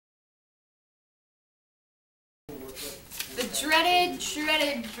The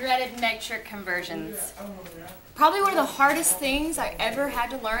dreaded metric conversions. Probably one of the hardest things I ever had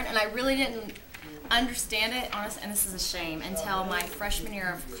to learn, and I really didn't understand it, honestly, and this is a shame, until my freshman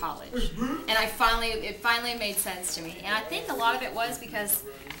year of college. And it finally made sense to me. And I think a lot of it was because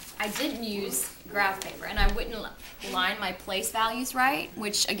I didn't use graph paper, and I wouldn't line my place values right,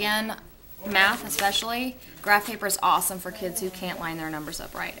 which again, math especially, graph paper is awesome for kids who can't line their numbers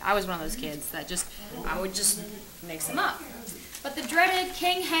up right. I was one of those kids that I would just mix them up. But the dreaded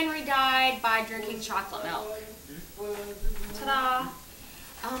King Henry died by drinking chocolate milk. Ta-da!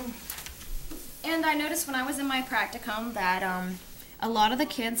 And I noticed when I was in my practicum that a lot of the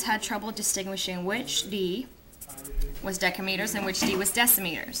kids had trouble distinguishing which D was decameters and which D was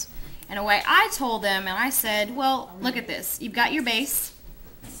decimeters. And a way I told them, and I said, well, look at this. You've got your base.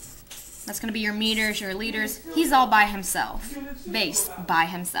 That's going to be your meters, your liters. He's all by himself. Base by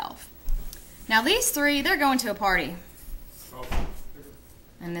himself. Now these three, they're going to a party.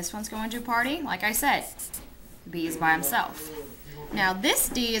 And this one's going to a party. Like I said, B is by himself. Now this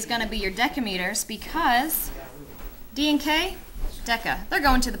D is going to be your decameters because D and K, deca, they're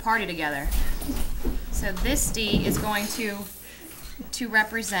going to the party together. So this D is going to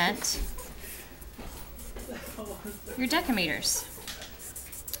represent your decameters.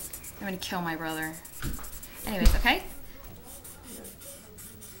 I'm going to kill my brother. Anyways, okay?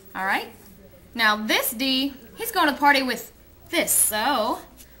 Alright. Now this D, he's going to the party with this, so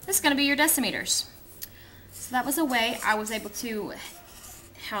this is going to be your decimeters. So that was a way I was able to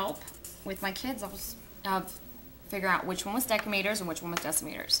help with my kids. I was figure out which one was decameters and which one was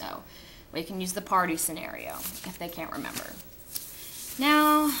decimeters. So we can use the party scenario if they can't remember.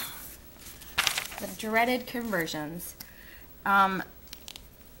 Now, the dreaded conversions.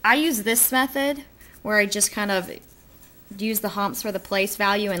 I use this method where I just kind of use the humps for the place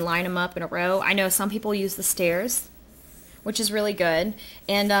value and line them up in a row. I know some people use the stairs, which is really good.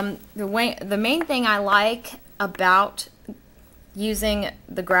 And the main thing I like about using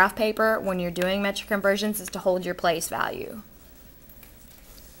the graph paper when you're doing metric conversions is to hold your place value.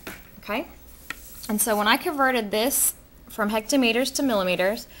 Okay? And so when I converted this from hectometers to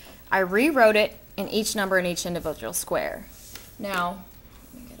millimeters, I rewrote it in each number in each individual square. Now,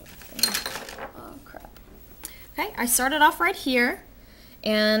 let me get everything. Oh, crap. Okay, I started off right here,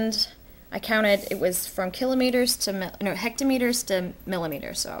 and I counted, it was from kilometers to, hectometers to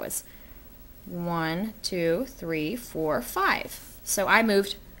millimeters. So I was 1, 2, 3, 4, 5. So I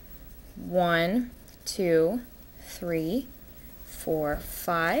moved 1, 2, 3, 4,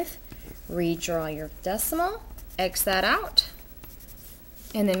 5. Redraw your decimal, X that out,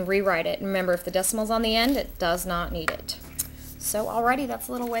 and then rewrite it. Remember, if the decimal's on the end, it does not need it. So already, that's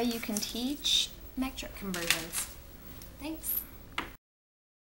a little way you can teach metric conversions. Thanks.